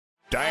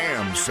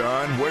Damn,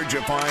 son, where'd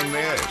you find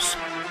this?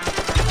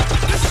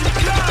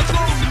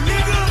 Chicago,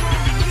 nigga!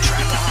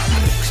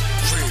 Trapaholics,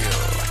 real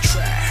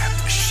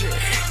trap shit.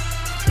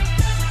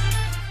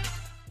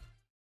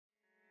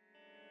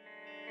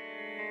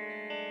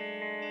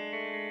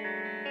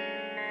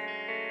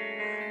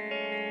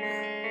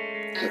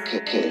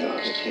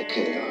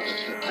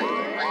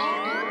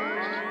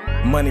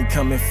 Money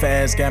coming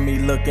fast, got me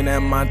looking at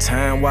my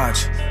time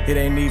watch. It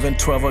ain't even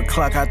 12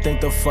 o'clock, I think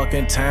the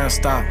fucking time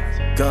stopped.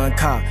 Gun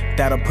cop,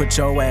 that'll put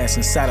your ass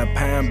inside a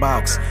pine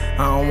box.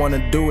 I don't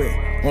wanna do it,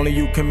 only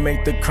you can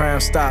make the crime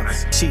stop.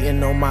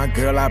 Cheating on my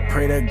girl, I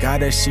pray to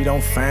God that she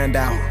don't find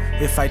out.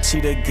 If I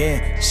cheat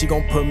again, she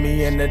gon' put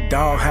me in the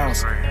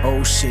doghouse.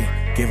 Oh shit,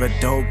 give her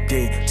dope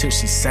dick till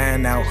she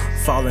sign out.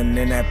 Falling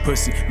in that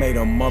pussy, made a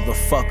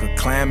motherfucker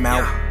climb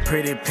out.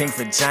 Pretty pink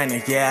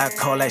vagina, yeah, I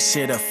call that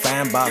shit a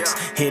fan box.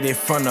 Hit it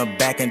from the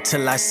back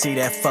until I see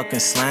that fucking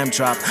slime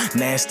drop.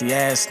 Nasty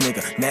ass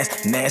nigga,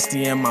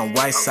 nasty in my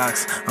white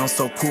socks. I'm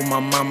so cool, my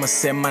mama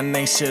said my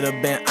name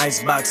should've been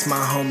Icebox. My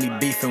homie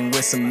beefing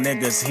with some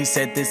niggas, he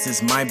said this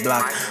is my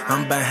block.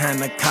 I'm behind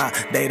the car,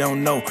 they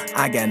don't know,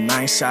 I got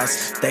 9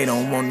 shots. They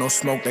don't want no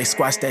smoke, they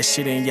squash that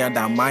shit and yelled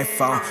out my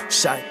fault.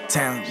 Shot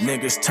town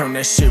niggas turn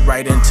that shit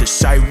right into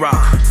shy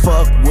rock.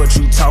 Fuck what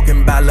you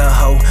talking about, lil'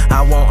 hoe,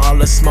 I want all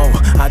the smoke.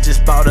 I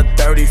just bought a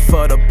 30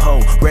 for the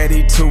pole,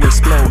 ready to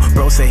explode.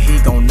 Bro said he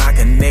gon' knock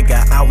a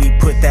nigga out, we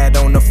put that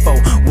on the foe.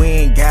 We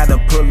ain't gotta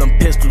pull them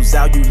pistols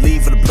out, you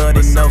leave with a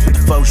bloody nose. What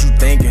the fuck you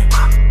thinking?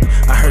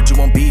 I heard you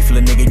want beef,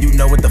 lil' nigga, you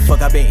know what the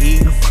fuck I been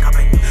eating.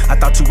 I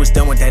thought you was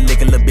done with that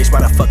liquor, lil' bitch,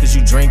 why the fuck is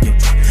you drinking?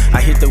 I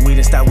hit the weed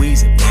and start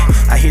wheezing, yeah.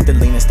 I hit the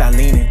lean and start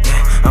leaning,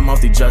 yeah. I'm off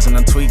the drugs and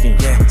I'm tweaking,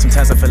 yeah.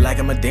 Sometimes I feel like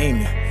I'm a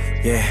demon,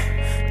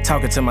 yeah.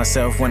 Talking to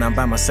myself when I'm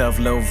by myself,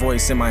 little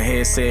voice in my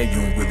head said,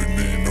 you don't really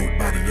need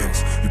nobody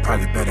else. You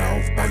probably better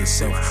off by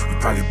yourself. You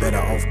probably better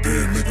off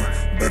dead,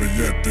 nigga. Better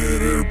yet,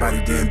 dead everybody,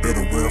 then build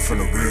a world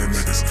full of real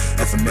niggas.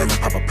 FML and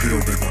pop a pill,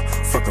 nigga.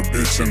 Fuck a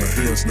bitch in the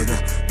hills,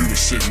 nigga. Do the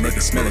shit, make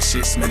it smell of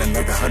shit, smelling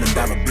like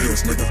 $100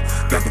 bills, nigga.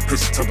 Got the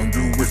pistol, tell them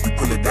do if we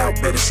pull it out,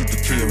 better shoot to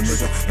kill,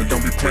 nigga. And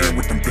don't be playing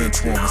with them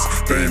bench warmers.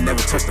 They ain't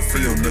never touched the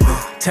field,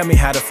 nigga. Tell me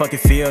how the fuck it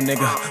feel,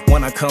 nigga,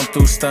 when I come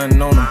through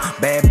stunting on them.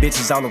 Bad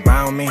bitches all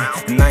around me,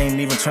 and I ain't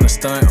even tryna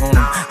stunt on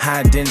them.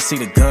 I didn't see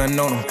the gun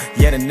on them,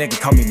 yeah, the nigga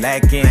caught me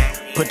lacking.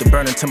 Put the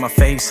burner to my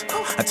face,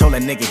 I told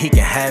that nigga he can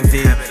have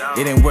it.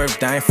 It ain't worth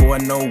dying for,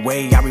 no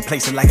way, I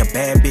replaced it like a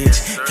bad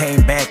bitch.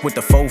 Came back with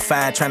the 4-5,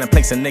 tryna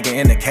place a nigga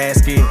in the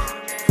casket.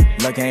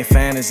 Lucky I ain't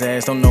find his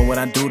ass, don't know what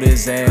I do to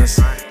his ass.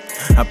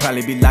 I'd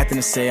probably be locked in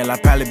the cell,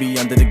 I'd probably be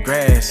under the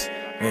grass,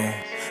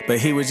 yeah. But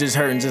he was just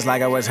hurting just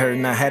like I was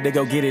hurting. I had to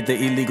go get it the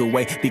illegal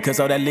way, because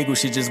all that legal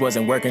shit just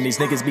wasn't working. These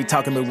niggas be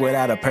talking but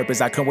without a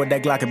purpose. I come with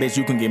that Glock, bitch,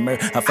 you can get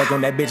murdered. I fuck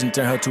on that bitch and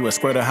turn her to a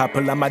squirter. I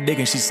pull out my dick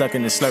and she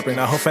sucking and slurping.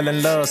 I hope fell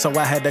in love, so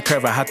I had to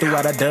curve her. I threw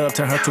out a dub,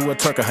 turn her to a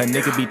twerker. Her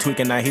nigga be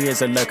tweaking, now he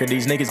is a lurker.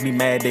 These niggas be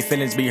mad, they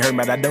feelings be hurt,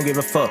 but I don't give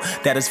a fuck,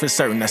 that is for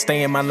certain. I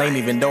stay in my lane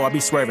even though I be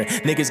swerving.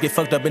 Niggas get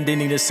fucked up and then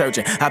need a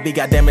surgeon. I be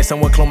goddamn it,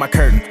 someone close my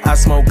curtain. I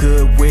smoke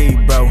good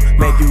weed, bro,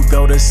 make you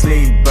go to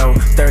sleep, bro.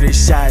 30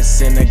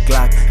 shots in the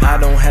Glock, I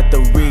don't have to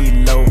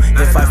reload.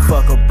 If I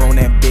fuck up on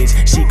that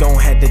bitch, she gon'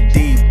 have to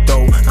deep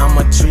throw.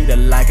 I'ma treat her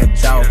like a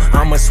dog,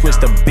 I'ma switch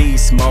to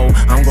beast mode.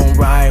 I'm gon'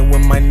 ride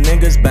with my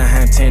niggas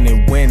behind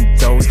tinted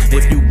windows.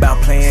 If you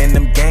bout playing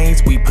them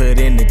games, we put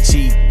in the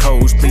cheat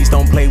codes. Please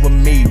don't play with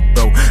me,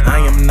 bro, I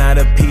am not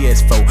a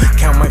PS4.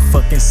 Count my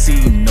fucking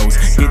C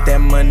notes, get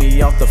that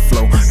money off the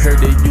floor. Heard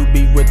that you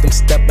be with them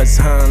steppers,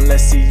 huh?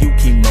 Let's see you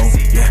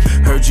chemo, yeah.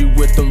 Heard you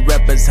with them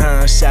rappers,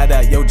 huh? Shout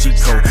out yo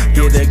G-Code.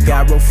 Get a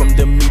gyro from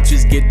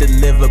Demetrius, get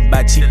delivered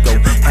by Chico.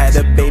 Had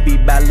a baby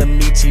by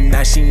Lamichi,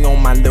 now she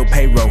on my little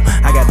payroll.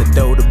 I got the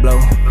dough to blow,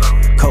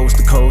 coast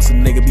to coast, a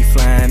nigga be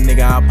flying,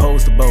 nigga I'll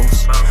post the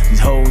boast. These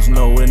hoes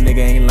know the nigga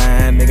ain't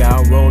lying, nigga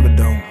I'll roll the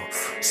dough.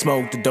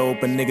 Smoke the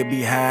dope, a nigga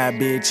be high,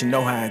 bitch, you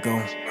know how it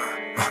go.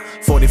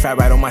 45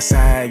 right on my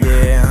side,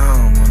 yeah, I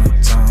don't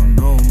wanna talk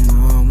no more.